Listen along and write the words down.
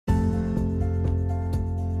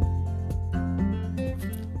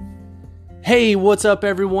Hey, what's up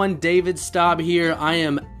everyone? David Staub here. I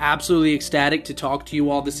am absolutely ecstatic to talk to you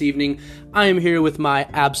all this evening. I am here with my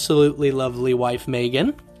absolutely lovely wife,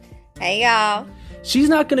 Megan. Hey, y'all. She's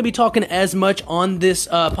not going to be talking as much on this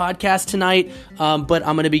podcast tonight, but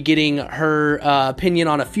I'm going to be getting her opinion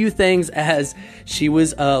on a few things as she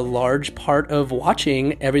was a large part of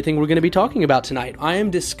watching everything we're going to be talking about tonight. I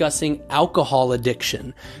am discussing alcohol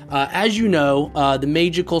addiction. As you know, the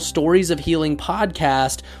Magical Stories of Healing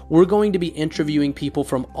podcast, we're going to be interviewing people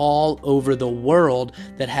from all over the world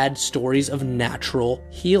that had stories of natural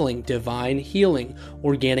healing, divine healing,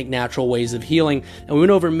 organic natural ways of healing. And we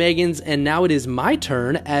went over Megan's, and now it is my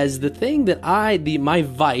turn as the thing that my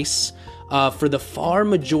vice for the far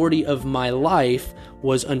majority of my life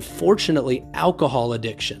was unfortunately alcohol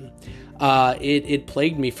addiction. It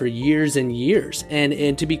plagued me for years and years.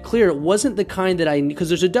 And to be clear, it wasn't the kind that because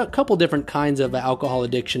there's a couple different kinds of alcohol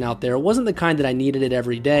addiction out there. It wasn't the kind that I needed it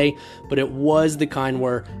every day, but it was the kind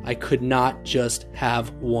where I could not just have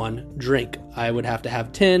one drink. I would have to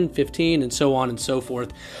have 10, 15, and so on and so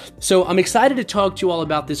forth. So I'm excited to talk to you all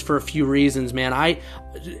about this for a few reasons, man. I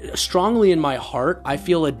strongly in my heart, I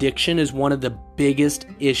feel addiction is one of the biggest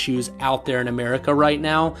issues out there in America right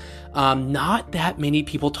now. Not that many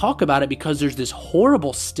people talk about it because there's this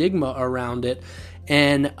horrible stigma around it.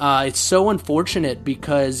 And it's so unfortunate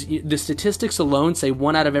because the statistics alone say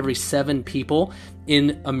 1 out of every 7 people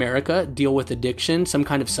in America deal with addiction, some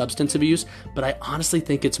kind of substance abuse. But I honestly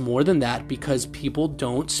think it's more than that because people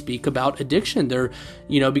don't speak about addiction. They're,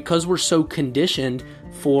 because we're so conditioned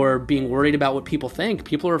for being worried about what people think,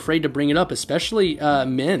 people are afraid to bring it up, especially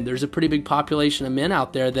men. There's a pretty big population of men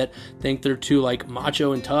out there that think they're too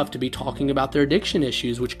macho and tough to be talking about their addiction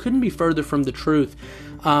issues, which couldn't be further from the truth.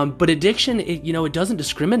 But addiction, it doesn't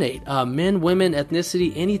discriminate. Men, women,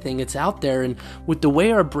 ethnicity, anything, it's out there. And with the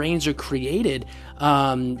way our brains are created,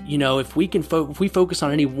 if we focus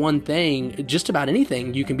on any one thing, just about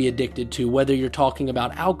anything you can be addicted to, whether you're talking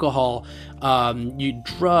about alcohol,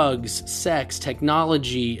 drugs, sex,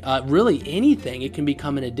 technology, really anything, it can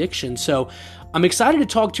become an addiction. So I'm excited to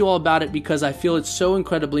talk to you all about it because I feel it's so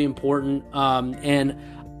incredibly important. And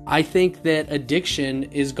I think that addiction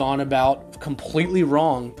is gone about completely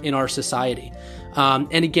wrong in our society.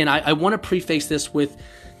 And again, I want to preface this with,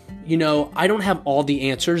 I don't have all the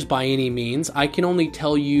answers by any means. I can only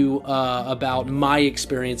tell you about my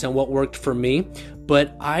experience and what worked for me.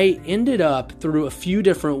 But I ended up through a few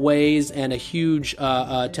different ways and a huge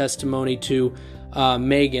testimony to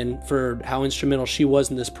Megan for how instrumental she was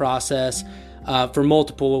in this process for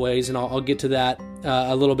multiple ways. And I'll get to that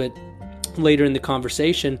a little bit later in the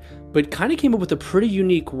conversation, but kind of came up with a pretty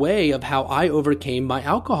unique way of how I overcame my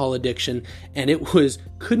alcohol addiction. And it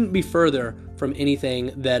couldn't be further from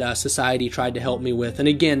anything that society tried to help me with. And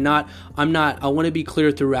again, I want to be clear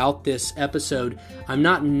throughout this episode, I'm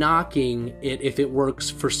not knocking it if it works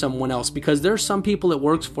for someone else, because there are some people it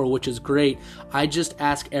works for, which is great. I just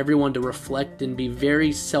ask everyone to reflect and be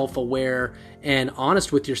very self-aware and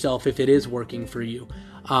honest with yourself if it is working for you,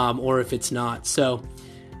 or if it's not. So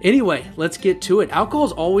anyway, let's get to it. Alcohol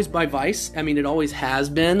is always my vice. I mean, it always has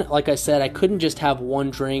been. Like I said, I couldn't just have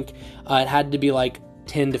one drink. It had to be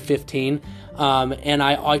 10 to 15. And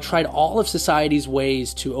I tried all of society's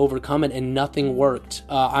ways to overcome it, and nothing worked.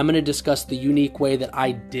 I'm going to discuss the unique way that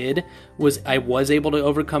I was able to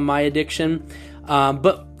overcome my addiction.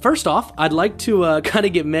 But first off, I'd like to kind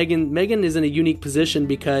of get Megan. Megan is in a unique position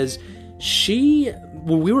because we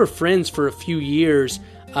were friends for a few years.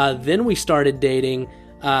 Then we started dating.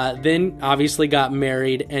 Then obviously got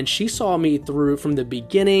married, and she saw me through from the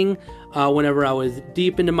beginning, whenever I was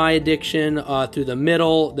deep into my addiction, through the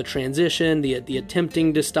middle, the transition, the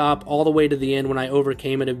attempting to stop, all the way to the end when I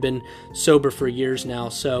overcame it. I've been sober for years now.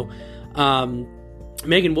 So,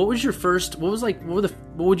 Megan, what would you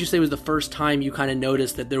say was the first time you kind of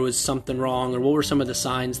noticed that there was something wrong, or what were some of the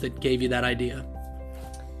signs that gave you that idea?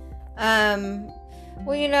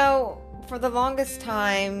 For the longest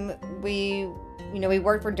time, we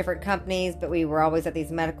worked for different companies, but we were always at these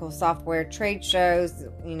medical software trade shows,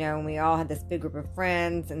 and we all had this big group of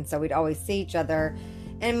friends, and so we'd always see each other.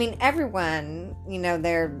 And I mean, everyone,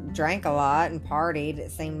 there drank a lot and partied,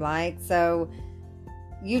 it seemed like. So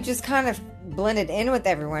you just kind of blended in with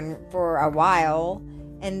everyone for a while.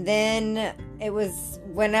 And then it was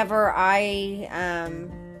whenever I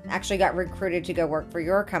actually got recruited to go work for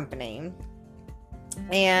your company.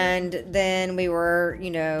 And then we were,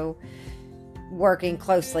 working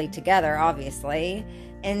closely together, obviously.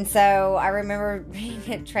 And so I remember being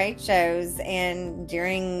at trade shows, and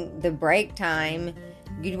during the break time,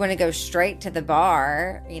 you'd want to go straight to the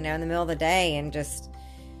bar, in the middle of the day and just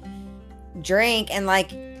drink. And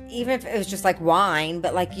even if it was just like wine,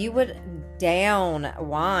 but like you would down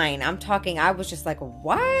wine. I'm talking, I was just like,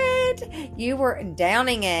 what? You were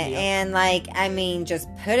downing it. Yeah. And like, I mean, just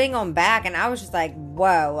putting them back. And I was just like,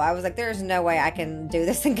 whoa. I was like, there's no way I can do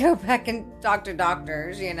this and go back and talk to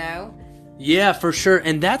doctors, you know? Yeah, for sure.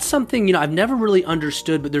 And that's something, I've never really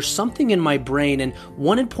understood, but there's something in my brain. And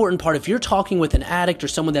one important part, if you're talking with an addict or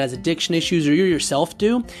someone that has addiction issues, or you yourself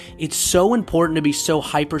do, it's so important to be so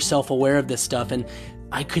hyper self-aware of this stuff. And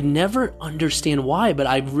I could never understand why, but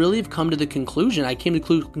I really have come to the conclusion. I came to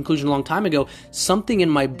the conclusion a long time ago. Something in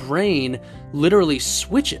my brain literally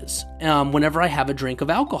switches whenever I have a drink of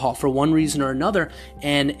alcohol for one reason or another.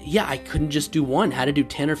 And yeah, I couldn't just do one. I had to do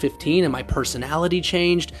 10 or 15, and my personality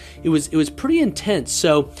changed. It was pretty intense.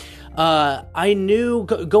 So I knew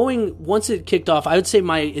once it kicked off, I would say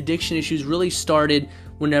my addiction issues really started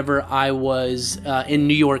whenever I was in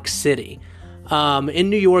New York City. In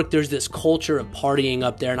New York, there's this culture of partying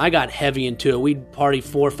up there, and I got heavy into it. We'd party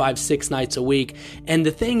 4, 5, 6 nights a week. And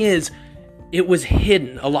the thing is, it was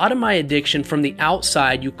hidden. A lot of my addiction from the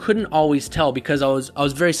outside, you couldn't always tell, because I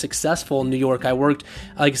was very successful in New York. I worked,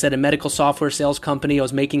 like I said, a medical software sales company. I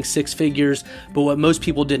was making 6 figures, but what most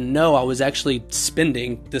people didn't know, I was actually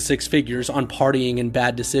spending the 6 figures on partying and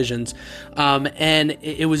bad decisions. And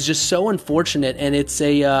it was just so unfortunate, and it's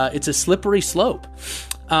a slippery slope.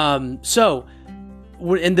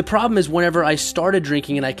 And the problem is, whenever I started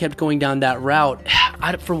drinking and I kept going down that route,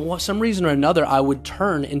 for some reason or another, I would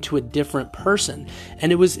turn into a different person.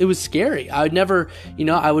 And it was scary. I would never,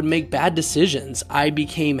 I would make bad decisions. I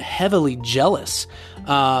became heavily jealous.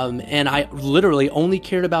 And I literally only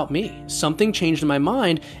cared about me. Something changed in my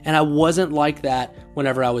mind, and I wasn't like that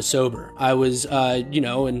whenever I was sober. I was,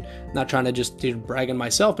 and not trying to just brag on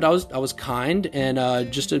myself, but I was kind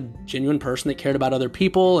and just a genuine person that cared about other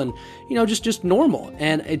people, and just normal.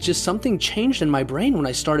 And it just, something changed in my brain when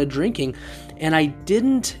I started drinking,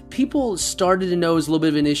 and people started to know it was a little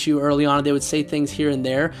bit of an issue early on. They would say things here and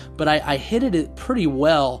there, but I hid it pretty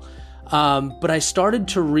well. But I started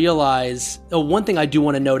to realize, one thing I do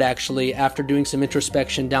want to note, actually, after doing some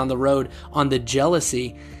introspection down the road on the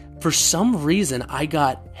jealousy, for some reason, I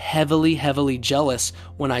got heavily, heavily jealous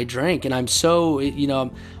when I drank. And I'm so, I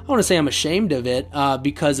want to say I'm ashamed of it,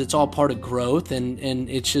 because it's all part of growth, and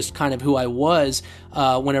it's just kind of who I was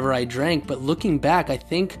whenever I drank. But looking back, I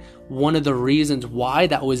think one of the reasons why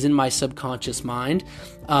that was in my subconscious mind,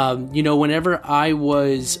 whenever I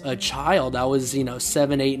was a child, I was,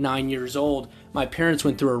 7, 8, 9 years old, my parents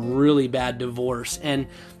went through a really bad divorce. And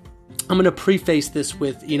I'm going to preface this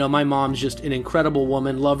with, my mom's just an incredible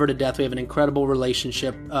woman, love her to death. We have an incredible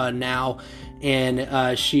relationship now,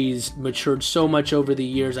 and she's matured so much over the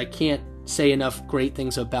years. I can't say enough great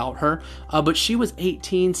things about her, but she was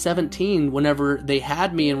 18, 17 whenever they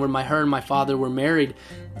had me, and when her and my father were married.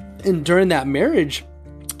 And during that marriage,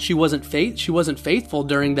 she wasn't faithful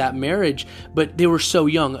during that marriage, but they were so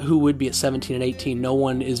young. Who would be at 17 and 18? No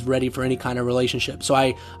one is ready for any kind of relationship. So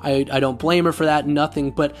I don't blame her for that,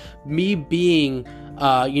 nothing. But me being,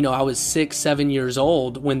 I was 6, 7 years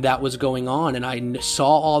old when that was going on, and I saw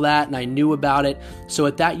all that and I knew about it. So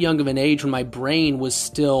at that young of an age, when my brain was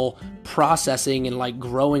still processing and like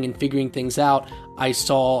growing and figuring things out, I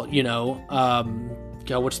saw,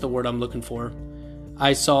 what's the word I'm looking for?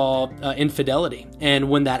 I saw infidelity. And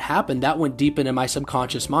when that happened, that went deep into my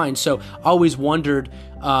subconscious mind. So I always wondered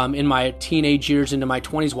in my teenage years into my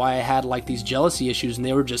 20s why I had like these jealousy issues, and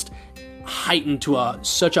they were just heightened to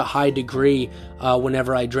such a high degree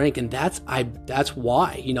whenever I drank. And that's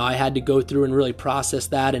why, I had to go through and really process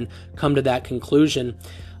that and come to that conclusion.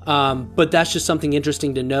 But that's just something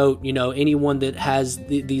interesting to note. Anyone that has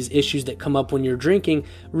these issues that come up when you're drinking,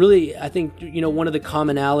 really, I think, one of the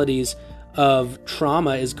commonalities of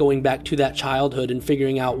trauma is going back to that childhood and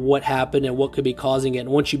figuring out what happened and what could be causing it. And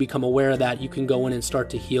once you become aware of that, you can go in and start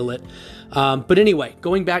to heal it. But anyway,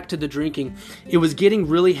 going back to the drinking, it was getting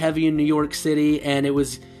really heavy in New York City, and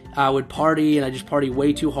I would party, and I just party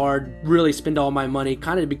way too hard, really spend all my money,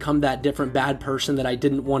 kind of become that different bad person that I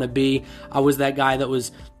didn't want to be. I was that guy that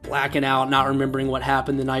was blacking out, not remembering what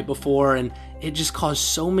happened the night before, and it just caused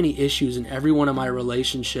so many issues in every one of my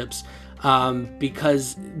relationships.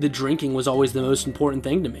 Because the drinking was always the most important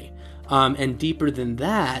thing to me. And deeper than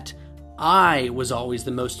that, I was always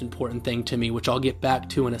the most important thing to me, which I'll get back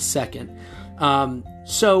to in a second.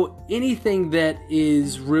 So anything that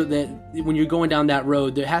when you're going down that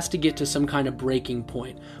road, there has to get to some kind of breaking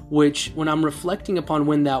point, which when I'm reflecting upon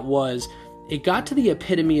when that was, it got to the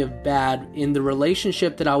epitome of bad in the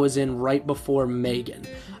relationship that I was in right before Megan.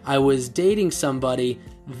 I was dating somebody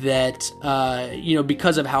that,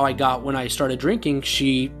 because of how I got when I started drinking,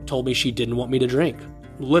 she told me she didn't want me to drink.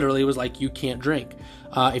 literally was like, you can't drink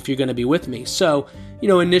if you're going to be with me. So,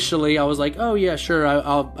 initially I was like, oh yeah, sure,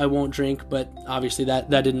 I won't drink. But obviously that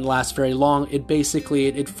didn't last very long.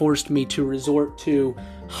 It forced me to resort to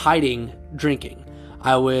hiding drinking.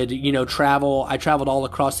 I would, travel. I traveled all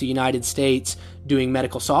across the United States doing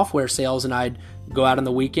medical software sales, and I'd go out on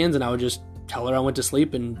the weekends and I would just tell her I went to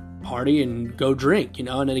sleep and party and go drink, and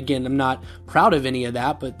then again, I'm not proud of any of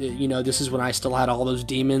that, but this is when I still had all those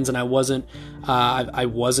demons, and I wasn't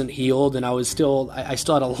healed, and I still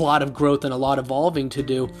had a lot of growth and a lot of evolving to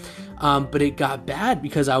do. But it got bad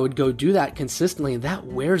because I would go do that consistently, and that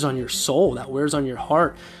wears on your soul, that wears on your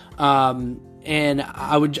heart. And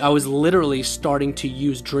I was literally starting to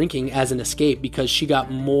use drinking as an escape because she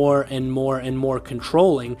got more and more and more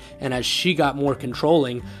controlling. And as she got more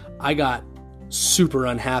controlling, I got super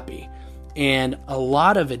unhappy. And a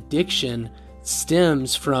lot of addiction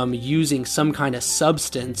stems from using some kind of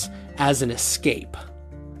substance as an escape.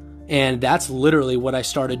 And that's literally what I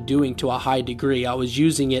started doing to a high degree. I was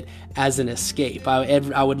using it as an escape.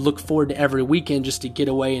 I would look forward to every weekend just to get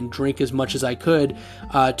away and drink as much as I could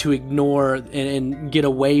to ignore and get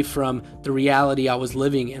away from the reality I was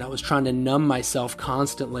living in. I was trying to numb myself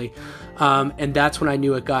constantly. And that's when I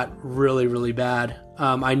knew it got really, really bad.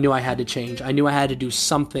 I knew I had to change. I knew I had to do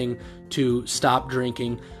something to stop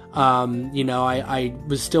drinking. I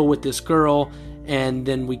was still with this girl, and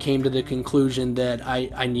then we came to the conclusion that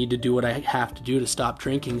I need to do what I have to do to stop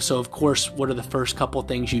drinking. So, of course, what are the first couple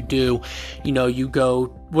things you do? You go,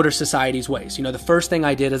 what are society's ways? The first thing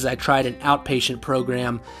I did is I tried an outpatient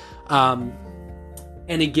program.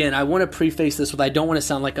 And again, I want to preface this with, I don't want to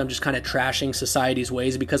sound like I'm just kind of trashing society's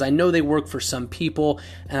ways, because I know they work for some people,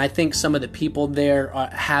 and I think some of the people there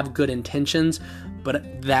have good intentions,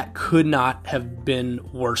 but that could not have been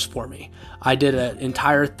worse for me. I did an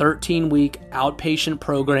entire 13-week outpatient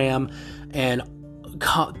program, and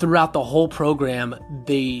throughout the whole program,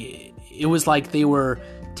 it was like they were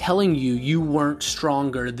telling you weren't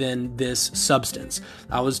stronger than this substance.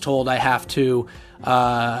 I was told I have to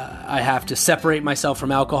separate myself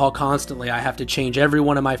from alcohol constantly. I have to change every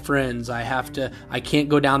one of my friends. I can't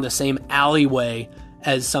go down the same alleyway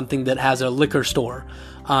as something that has a liquor store.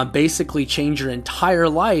 Basically change your entire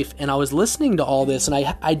life. And I was listening to all this,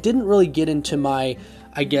 and I didn't really get into my,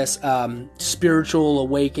 spiritual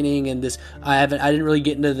awakening and this. I didn't really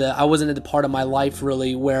get into I wasn't at the part of my life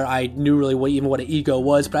really where I knew really what an ego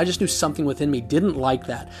was, but I just knew something within me didn't like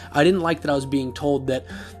that. I didn't like that I was being told that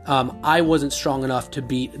I wasn't strong enough to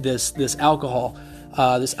beat this alcohol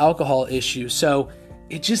issue. So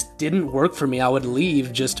it just didn't work for me. I would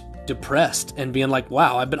leave just depressed and being like,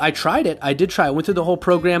 wow, but I tried it. I did try. I went through the whole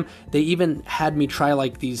program. They even had me try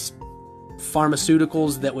like these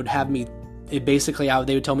pharmaceuticals that would have me, they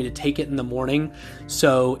would tell me to take it in the morning.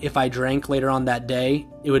 So if I drank later on that day,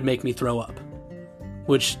 it would make me throw up,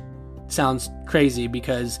 which sounds crazy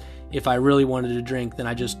because if I really wanted to drink, then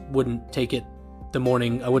I just wouldn't take it the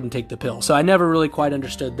morning. I wouldn't take the pill. So I never really quite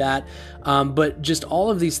understood that. But just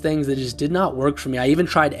all of these things that just did not work for me. I even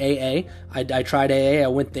tried AA. I tried AA. I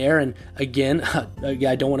went there, and again,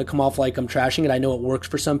 I don't want to come off like I'm trashing it. I know it works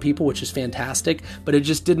for some people, which is fantastic, but it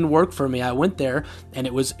just didn't work for me. I went there, and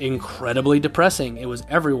it was incredibly depressing. It was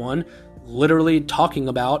everyone literally talking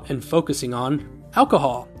about and focusing on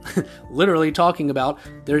alcohol. Literally talking about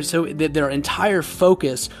their entire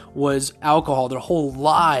focus was alcohol. Their whole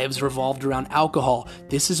lives revolved around alcohol.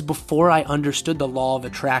 This is before I understood the law of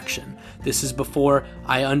attraction. This is before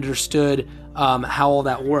I understood how all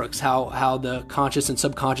that works, how the conscious and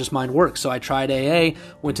subconscious mind works. So I tried AA,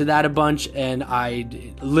 went to that a bunch, and I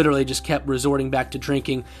literally just kept resorting back to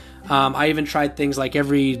drinking. I even tried things like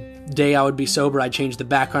every day I would be sober, I'd change the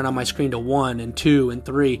background on my screen to 1 and 2 and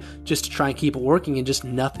 3 just to try and keep it working, and just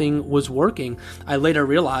nothing was working. I later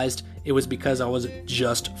realized it was because I was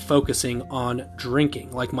just focusing on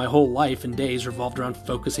drinking. Like my whole life and days revolved around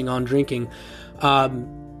focusing on drinking,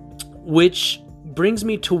 which brings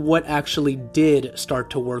me to what actually did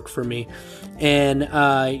start to work for me. And,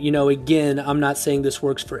 again, I'm not saying this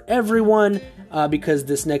works for everyone because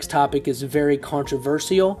this next topic is very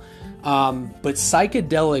controversial. But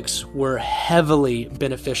psychedelics were heavily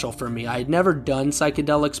beneficial for me. I had never done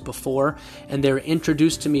psychedelics before, and they were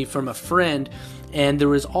introduced to me from a friend, and there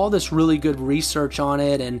was all this really good research on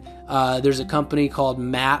it. And there's a company called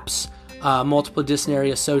MAPS,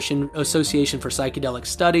 Multidisciplinary Association for Psychedelic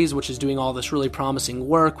Studies, which is doing all this really promising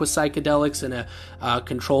work with psychedelics in a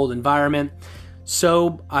controlled environment.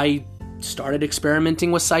 So I started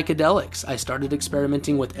experimenting with psychedelics. I started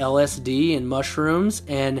experimenting with LSD and mushrooms,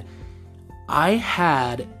 and I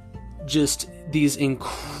had just these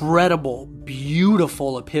incredible,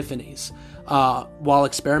 beautiful epiphanies while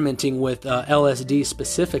experimenting with LSD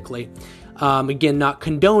specifically. Again, not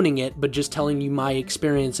condoning it, but just telling you my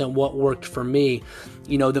experience and what worked for me.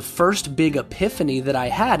 The first big epiphany that I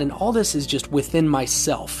had, and all this is just within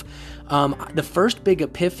myself. The first big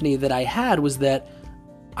epiphany that I had was that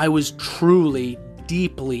I was truly,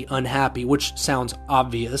 deeply unhappy, which sounds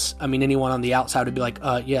obvious. I mean, anyone on the outside would be like,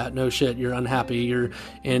 yeah, no shit, you're unhappy. You're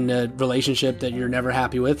in a relationship that you're never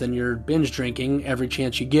happy with, and you're binge drinking every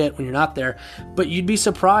chance you get when you're not there. But you'd be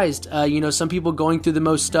surprised. Some people going through the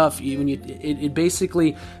most stuff, it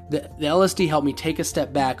basically, the LSD helped me take a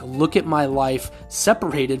step back, look at my life,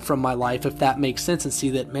 separated from my life, if that makes sense, and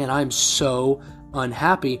see that, man, I'm so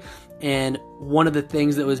unhappy. And one of the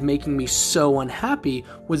things that was making me so unhappy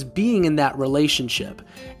was being in that relationship.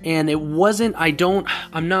 And it wasn't,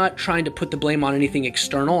 I'm not trying to put the blame on anything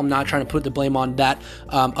external. I'm not trying to put the blame on that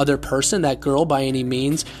other person, that girl, by any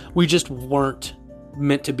means. We just weren't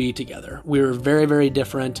meant to be together. We were very, very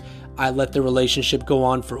different. I let the relationship go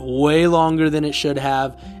on for way longer than it should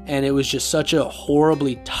have. And it was just such a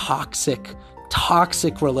horribly toxic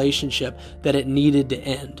relationship that it needed to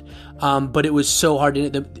end. But it was so hard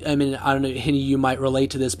to, I don't know, any of you might relate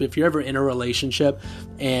to this, but if you're ever in a relationship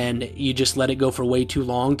and you just let it go for way too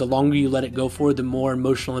long, the longer you let it go for, the more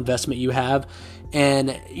emotional investment you have.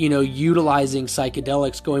 And, utilizing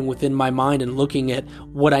psychedelics, going within my mind and looking at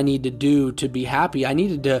what I need to do to be happy, I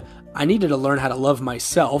needed to learn how to love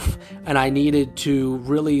myself, and I needed to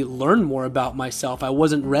really learn more about myself. I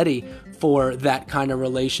wasn't ready for that kind of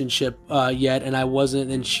relationship yet,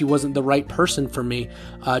 and she wasn't the right person for me,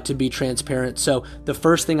 to be transparent. So the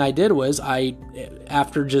first thing I did was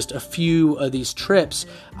after just a few of these trips,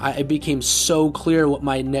 it became so clear what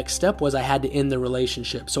my next step was. I had to end the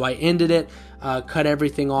relationship. So I ended it, cut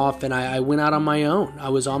everything off, and I went out on my own. I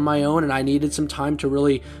was on my own, and I needed some time to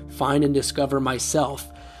really find and discover myself.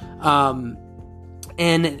 I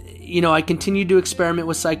continued to experiment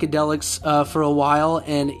with psychedelics for a while,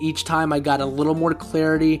 and each time I got a little more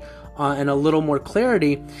clarity and a little more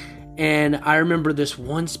clarity. And I remember this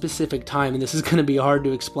one specific time, and this is going to be hard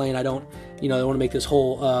to explain. I don't want to make this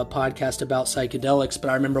whole podcast about psychedelics, but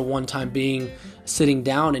I remember one time sitting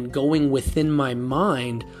down and going within my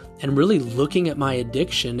mind and really looking at my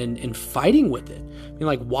addiction and fighting with it.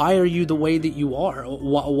 Like, why are you the way that you are?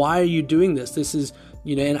 Why are you doing this? This is,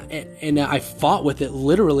 and I fought with it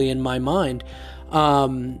literally in my mind.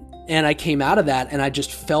 And I came out of that, and I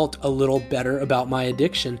just felt a little better about my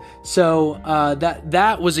addiction. So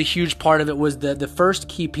that was a huge part of it. Was the first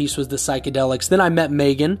key piece was the psychedelics. Then I met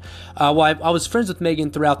Megan. I was friends with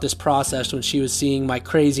Megan throughout this process when she was seeing my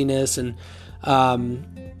craziness and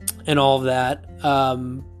all of that.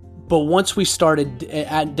 But once we started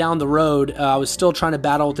down the road, I was still trying to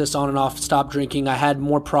battle with this on and off, stop drinking. I had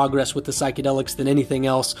more progress with the psychedelics than anything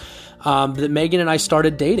else. That Megan and I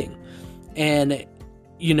started dating. And,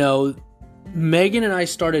 Megan and I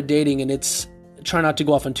started dating, and try not to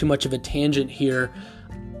go off on too much of a tangent here.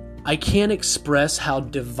 I can't express how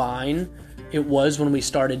divine it was when we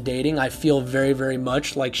started dating. I feel very, very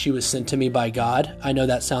much like she was sent to me by God. I know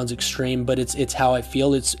that sounds extreme, but it's how I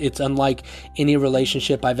feel. It's unlike any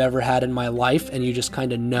relationship I've ever had in my life, and you just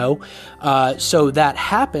kind of know. So that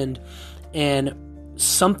happened, and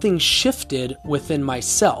something shifted within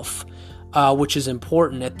myself, which is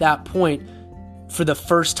important. At that point, for the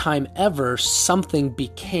first time ever, something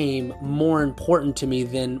became more important to me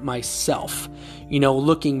than myself.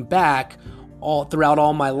 Looking back, throughout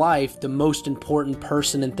all my life, the most important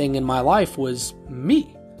person and thing in my life was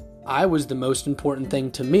me. I was the most important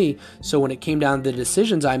thing to me. So when it came down to the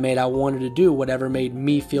decisions I made, I wanted to do whatever made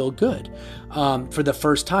me feel good. For the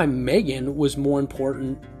first time, Megan was more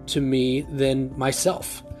important to me than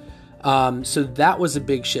myself. So that was a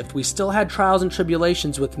big shift. We still had trials and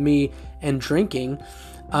tribulations with me and drinking,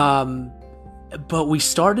 but we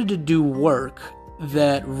started to do work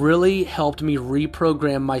that really helped me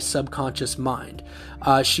reprogram my subconscious mind.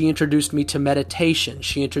 She introduced me to meditation.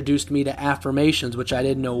 She introduced me to affirmations, which I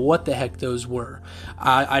didn't know what the heck those were.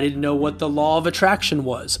 I didn't know what the law of attraction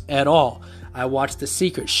was at all. I watched The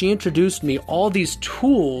Secret. She introduced me all these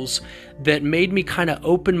tools that made me kind of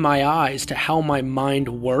open my eyes to how my mind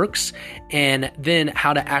works, and then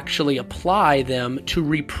how to actually apply them to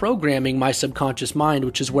reprogramming my subconscious mind,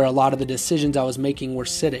 which is where a lot of the decisions I was making were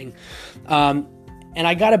sitting. And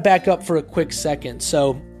I got to back up for a quick second.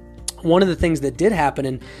 So one of the things that did happen,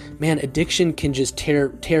 and man, addiction can just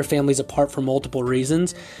tear families apart for multiple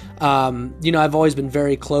reasons. I've always been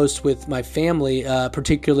very close with my family,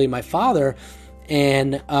 particularly my father.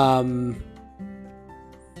 And when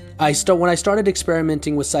I started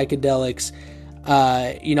experimenting with psychedelics,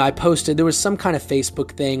 I posted, there was some kind of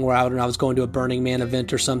Facebook thing where I was going to a Burning Man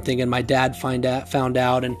event or something, and my dad found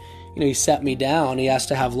out, and, he sat me down, he asked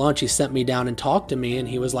to have lunch, he sent me down and talked to me, and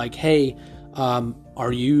he was like, hey,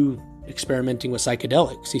 are you experimenting with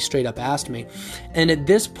psychedelics? He straight up asked me. And at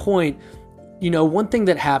this point, one thing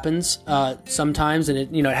that happens sometimes, and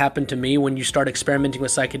it happened to me when you start experimenting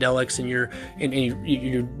with psychedelics, and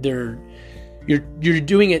you're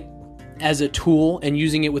doing it as a tool and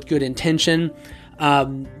using it with good intention.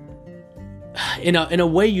 In a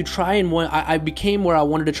way, you try and I became where I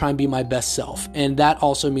wanted to try and be my best self, and that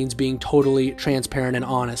also means being totally transparent and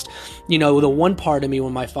honest. The one part of me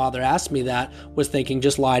when my father asked me that was thinking,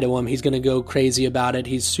 just lie to him. He's going to go crazy about it.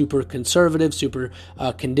 He's super conservative, super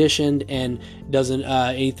conditioned, and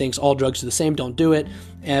he thinks all drugs are the same. Don't do it.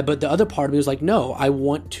 But the other part of me was like, no, I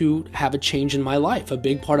want to have a change in my life, a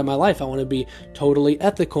big part of my life. I want to be totally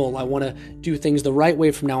ethical. I want to do things the right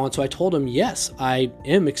way from now on. So I told him, yes, I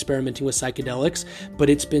am experimenting with psychedelics, but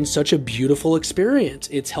it's been such a beautiful experience.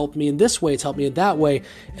 It's helped me in this way. It's helped me in that way.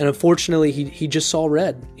 And unfortunately, he just saw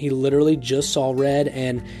red. He literally just saw red.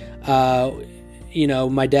 And,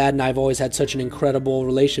 my dad and I have always had such an incredible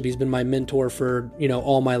relationship. He's been my mentor for,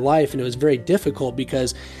 all my life. And it was very difficult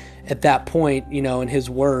because at that point, in his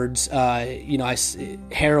words,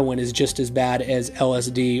 heroin is just as bad as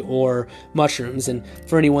LSD or mushrooms. And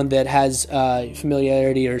for anyone that has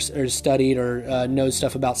familiarity or studied or knows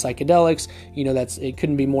stuff about psychedelics, it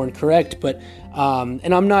couldn't be more incorrect. But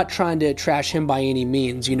and I'm not trying to trash him by any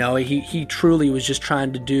means. He truly was just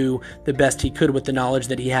trying to do the best he could with the knowledge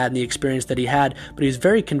that he had and the experience that he had. But he was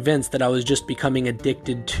very convinced that I was just becoming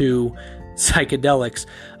addicted to psychedelics.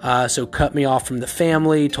 So cut me off from the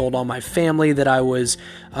family, told all my family that I was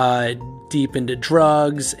deep into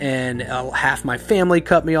drugs, and half my family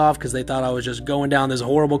cut me off because they thought I was just going down this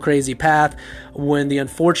horrible, crazy path. When the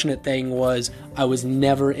unfortunate thing was, I was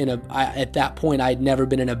never at that point, I had never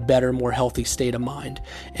been in a better, more healthy state of mind.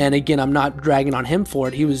 And again, I'm not dragging on him for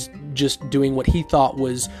it. He was just doing what he thought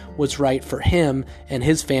was right for him and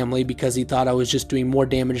his family, because he thought I was just doing more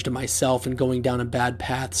damage to myself and going down a bad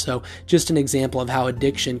path. So just an example of how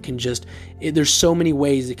addiction can there's so many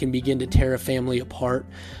ways it can begin to tear a family apart.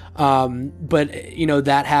 But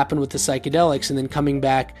that happened with the psychedelics. And then coming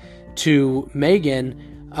back to Megan,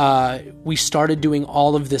 we started doing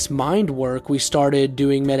all of this mind work. We started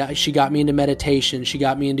doing she got me into meditation. She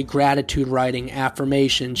got me into gratitude writing,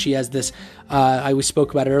 affirmation. She has this, we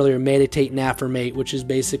spoke about it earlier, meditate and affirmate, which is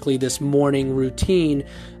basically this morning routine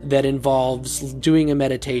that involves doing a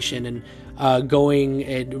meditation and going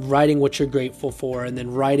and writing what you're grateful for, and then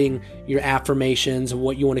writing your affirmations of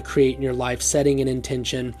what you want to create in your life, setting an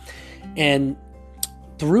intention. And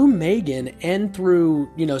through Megan and through,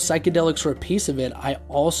 psychedelics were a piece of it, I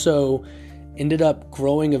also ended up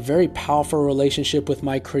growing a very powerful relationship with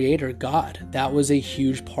my creator, God. That was a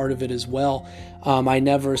huge part of it as well.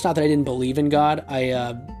 It's not that I didn't believe in God.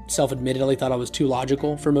 I self-admittedly thought I was too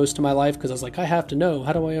logical for most of my life, because I was like, I have to know.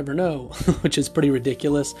 How do I ever know? Which is pretty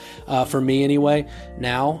ridiculous for me anyway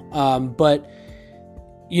now. But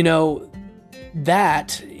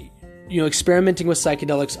experimenting with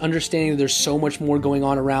psychedelics, understanding that there's so much more going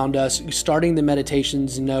on around us, starting the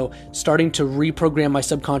meditations, starting to reprogram my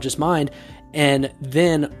subconscious mind, and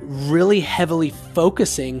then really heavily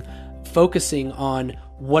focusing on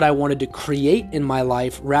what I wanted to create in my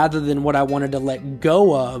life rather than what I wanted to let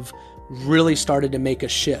go of, really started to make a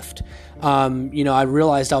shift. I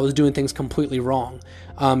realized I was doing things completely wrong.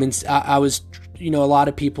 And I was, a lot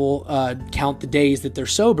of people count the days that they're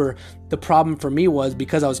sober. The problem for me was,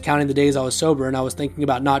 because I was counting the days I was sober and I was thinking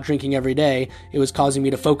about not drinking every day, it was causing me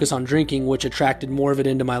to focus on drinking, which attracted more of it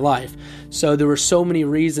into my life. So there were so many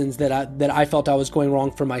reasons that I felt I was going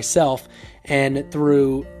wrong for myself. And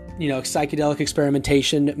through psychedelic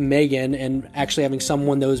experimentation, Megan, and actually having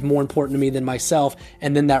someone that was more important to me than myself,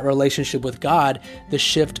 and then that relationship with God, the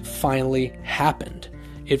shift finally happened.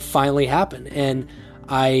 It finally happened. And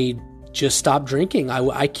I just stopped drinking.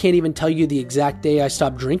 I can't even tell you the exact day I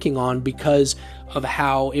stopped drinking on, because of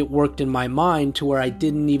how it worked in my mind, to where I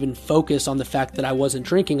didn't even focus on the fact that I wasn't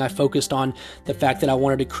drinking. I focused on the fact that I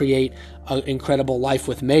wanted to create an incredible life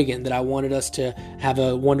with Megan, that I wanted us to have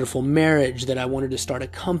a wonderful marriage, that I wanted to start a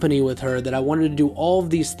company with her, that I wanted to do all of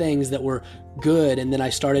these things that were good. And then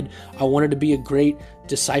I wanted to be a great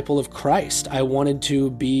disciple of Christ. I wanted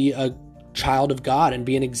to be a child of God and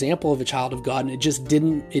be an example of a child of God, and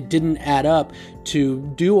it didn't add up to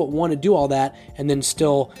want to do all that and then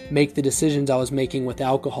still make the decisions I was making with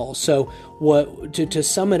alcohol. So to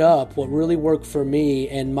sum it up, what really worked for me,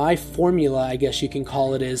 and my formula, I guess you can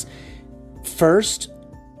call it, is first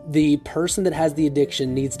the person that has the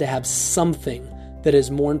addiction needs to have something that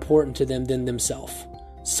is more important to them than themselves.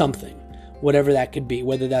 Something, whatever that could be,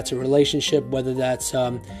 whether that's a relationship, whether that's,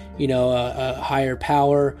 a higher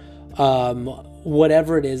power,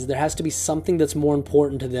 whatever it is, there has to be something that's more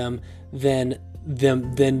important to them than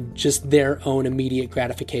just their own immediate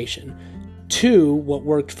gratification. 2, what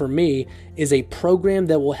worked for me is a program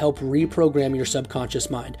that will help reprogram your subconscious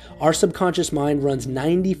mind. Our subconscious mind runs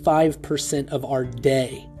 95% of our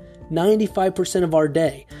day. 95% of our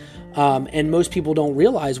day. And most people don't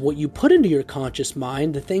realize what you put into your conscious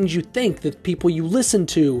mind, the things you think, the people you listen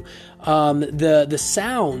to, the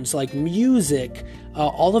sounds like music,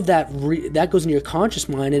 all of that that goes into your conscious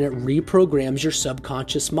mind, and it reprograms your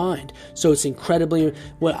subconscious mind. So it's incredibly,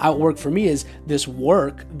 what worked for me is this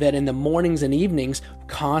work that in the mornings and evenings,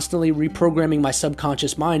 constantly reprogramming my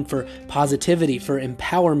subconscious mind for positivity, for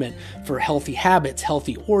empowerment, for healthy habits,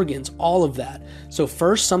 healthy organs, all of that. So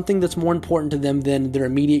first, something that's more important to them than their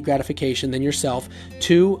immediate gratification, than yourself.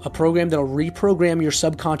 2, a program that'll reprogram your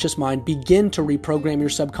subconscious mind, begin to reprogram your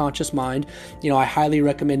subconscious mind. I highly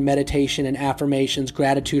recommend meditation and affirmations,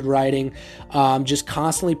 gratitude writing, just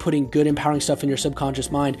constantly putting good, empowering stuff in your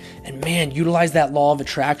subconscious mind. And man, utilize that law of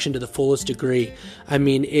attraction to the fullest degree. I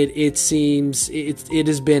mean, it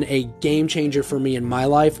has been a game changer for me in my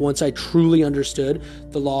life once I truly understood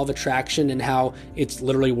the law of attraction and how it's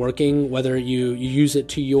literally working, whether you use it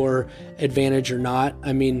to your advantage or not.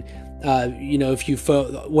 I mean, if you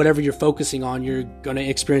whatever you're focusing on, you're going to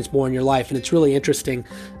experience more in your life. And it's really interesting.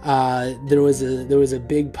 There was a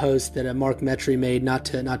big post that Mark Metry made, not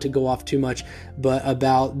to go off too much, but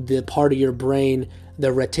about the part of your brain, the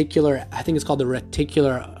reticular, I think it's called the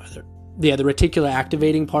reticular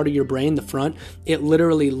activating part of your brain, the front. It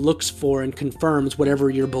literally looks for and confirms whatever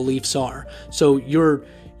your beliefs are. So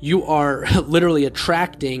you are literally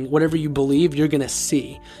attracting whatever you believe you're going to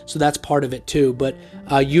see. So that's part of it too. But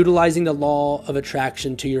utilizing the law of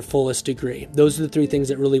attraction to your fullest degree. Those are the 3 things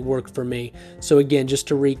that really worked for me. So again, just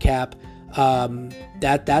to recap,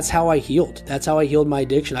 that's how I healed. That's how I healed my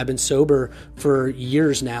addiction. I've been sober for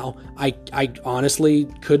years now. I honestly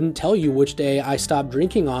couldn't tell you which day I stopped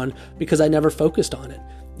drinking on because I never focused on it.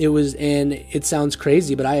 And it sounds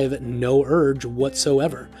crazy, but I have no urge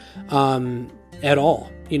whatsoever, at all.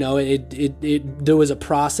 There was a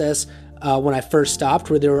process when I first stopped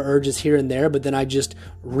where there were urges here and there, but then I just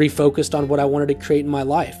refocused on what I wanted to create in my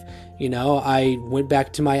life. I went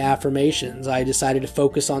back to my affirmations. I decided to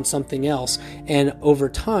focus on something else. And over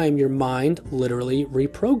time, your mind literally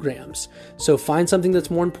reprograms. So find something that's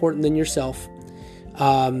more important than yourself,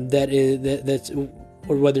 that's,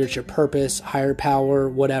 or whether it's your purpose, higher power,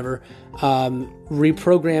 whatever.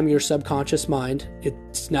 Reprogram your subconscious mind.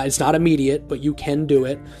 It's not immediate, but you can do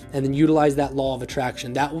it, and then utilize that law of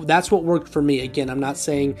attraction. That's what worked for me. Again, I'm not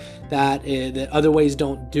saying that other ways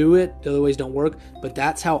don't do it, other ways don't work, but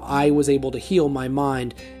that's how I was able to heal my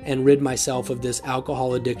mind and rid myself of this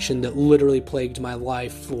alcohol addiction that literally plagued my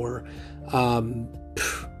life for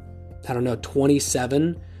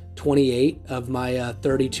 28 of my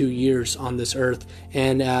 32 years on this earth.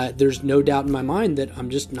 And there's no doubt in my mind that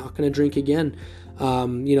I'm just not going to drink again.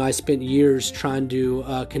 I spent years trying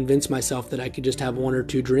to convince myself that I could just have 1 or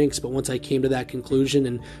 2 drinks. But once I came to that conclusion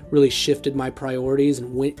and really shifted my priorities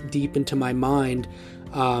and went deep into my mind,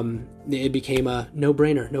 it became a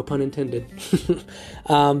no-brainer, no pun intended.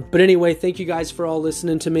 But anyway, thank you guys for all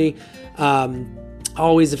listening to me.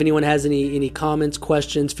 Always, if anyone has any comments,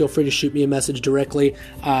 questions, feel free to shoot me a message directly.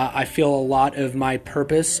 I feel a lot of my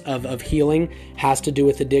purpose of healing has to do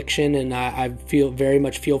with addiction, and I very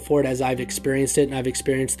much feel for it as I've experienced it, and I've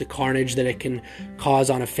experienced the carnage that it can cause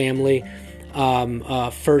on a family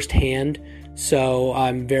firsthand. So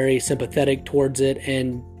I'm very sympathetic towards it,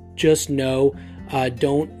 and just know,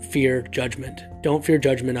 don't fear judgment. Don't fear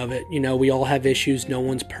judgment of it. We all have issues. No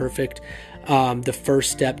one's perfect. The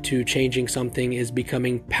first step to changing something is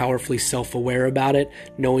becoming powerfully self-aware about it,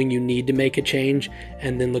 knowing you need to make a change,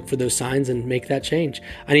 and then look for those signs and make that change.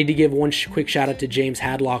 I need to give one quick shout out to James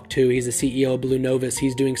Hadlock too. He's the CEO of Blue Novus.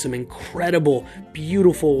 He's doing some incredible,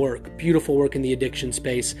 beautiful work in the addiction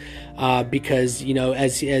space, because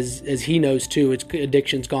as he knows too,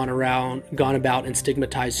 addiction's gone about and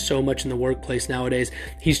stigmatized so much in the workplace nowadays.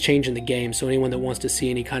 He's changing the game. So anyone that wants to see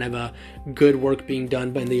any kind of a good work being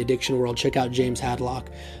done in the addiction world, check out James Hadlock.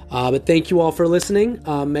 But thank you all for listening.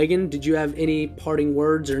 Megan, did you have any parting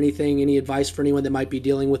words or any advice for anyone that might be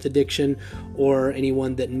dealing with addiction, or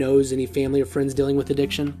anyone that knows any family or friends dealing with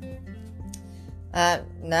addiction?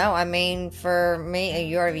 No, I mean, for me,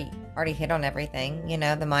 you already hit on everything. The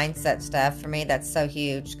mindset stuff, for me, that's so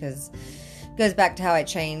huge, because goes back to how it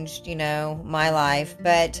changed, my life.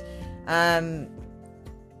 But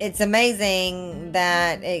it's amazing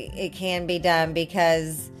that it can be done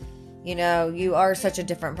because, you are such a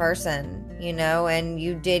different person, and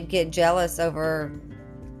you did get jealous over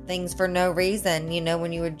things for no reason,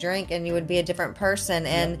 when you would drink and you would be a different person,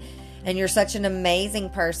 and you're such an amazing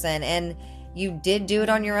person, and you did do it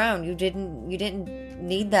on your own. You didn't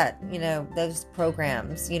need that, those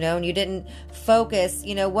programs, and you didn't focus,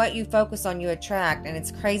 what you focus on, you attract. And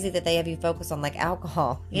it's crazy that they have you focus on like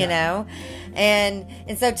alcohol, you know? And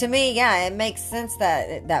so to me, it makes sense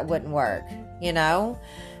that wouldn't work,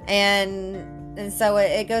 and so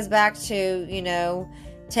it goes back to,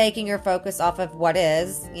 taking your focus off of what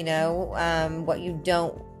is, what you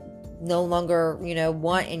don't no longer,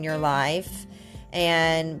 want in your life,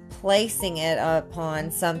 and placing it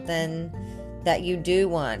upon something that you do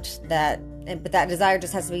want, but that desire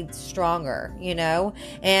just has to be stronger,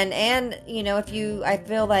 and I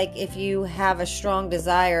feel like if you have a strong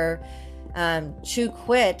desire to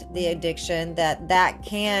quit the addiction,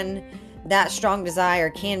 that strong desire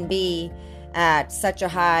can be at such a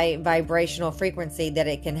high vibrational frequency that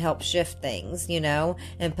it can help shift things,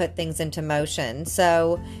 and put things into motion.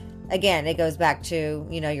 So again, it goes back to,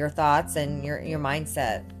 your thoughts and your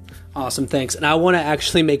mindset. Awesome. Thanks. And I want to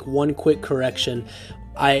actually make one quick correction.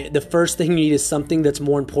 The first thing you need is something that's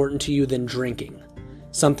more important to you than drinking.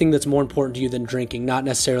 Something that's more important to you than drinking, not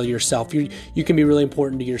necessarily yourself. You can be really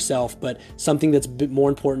important to yourself, but something that's a bit more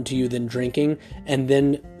important to you than drinking, and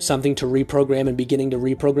then something to reprogram and beginning to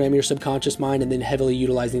reprogram your subconscious mind, and then heavily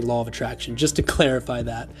utilizing the law of attraction, just to clarify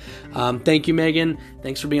that. Thank you, Megan.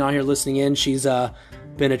 Thanks for being on here listening in. She's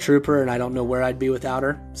been a trooper, and I don't know where I'd be without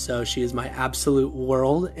her. So she is my absolute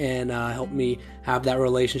world, and helped me have that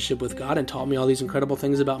relationship with God and taught me all these incredible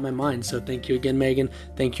things about my mind. So thank you again, Megan.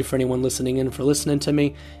 Thank you for anyone listening in for listening to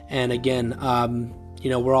me. And again,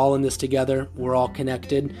 we're all in this together. We're all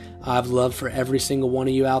connected. I have love for every single one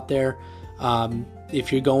of you out there.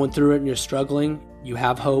 If you're going through it and you're struggling, you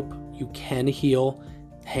have hope. You can heal.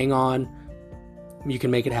 Hang on. You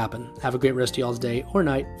can make it happen. Have a great rest of y'all's day or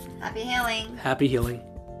night. Happy healing. Happy healing.